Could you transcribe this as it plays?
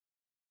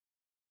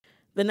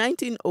The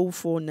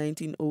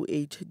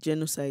 1904-1908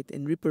 genocide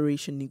and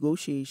reparation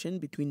negotiation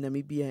between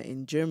Namibia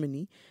and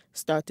Germany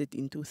started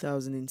in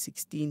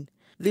 2016.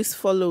 This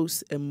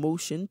follows a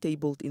motion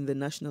tabled in the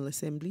National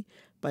Assembly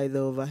by the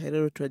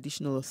Ovaherero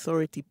Traditional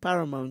Authority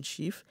paramount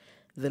chief,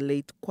 the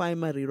late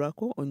Kwaima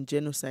Rirako, on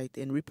genocide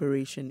and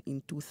reparation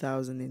in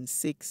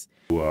 2006.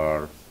 You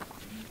are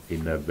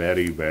in a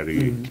very,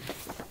 very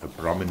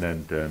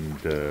prominent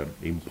and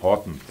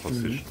important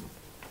position.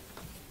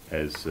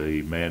 As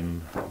a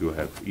man, you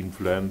have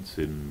influence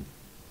in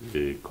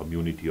the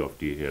community of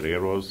the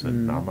Hereros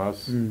and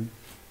Namas,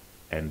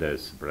 and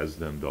as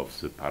president of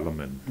the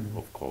parliament,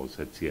 of course,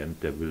 at the end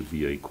there will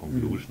be a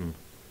conclusion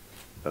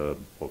of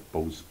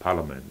both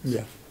parliaments.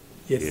 Yeah.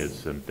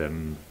 Yes.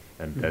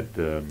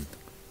 That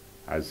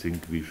I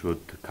think we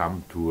should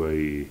come to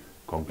a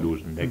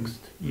conclusion next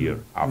year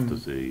after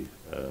the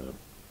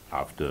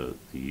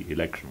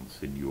elections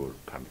in your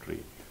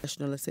country. The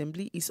National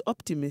Assembly is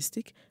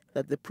optimistic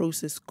that the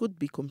process could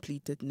be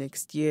completed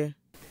next year.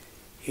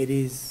 It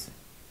is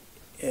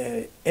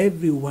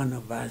every one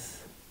of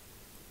us,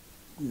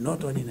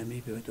 not only in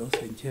Namibia but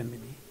also in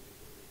Germany,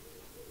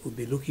 will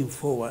be looking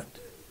forward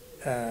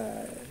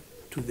to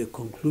the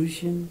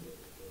conclusion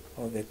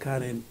of the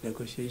current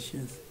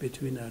negotiations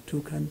between our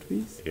two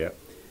countries. Yeah.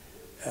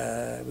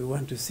 We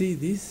want to see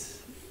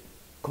this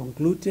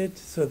concluded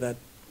so that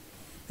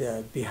they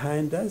are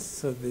behind us,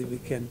 so that we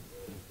can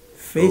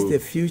face the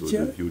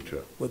future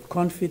with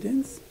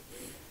confidence.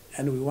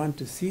 And we want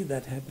to see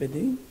that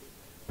happening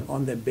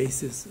on the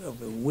basis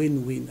of a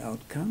win-win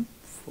outcome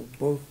for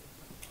both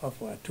of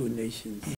our two nations.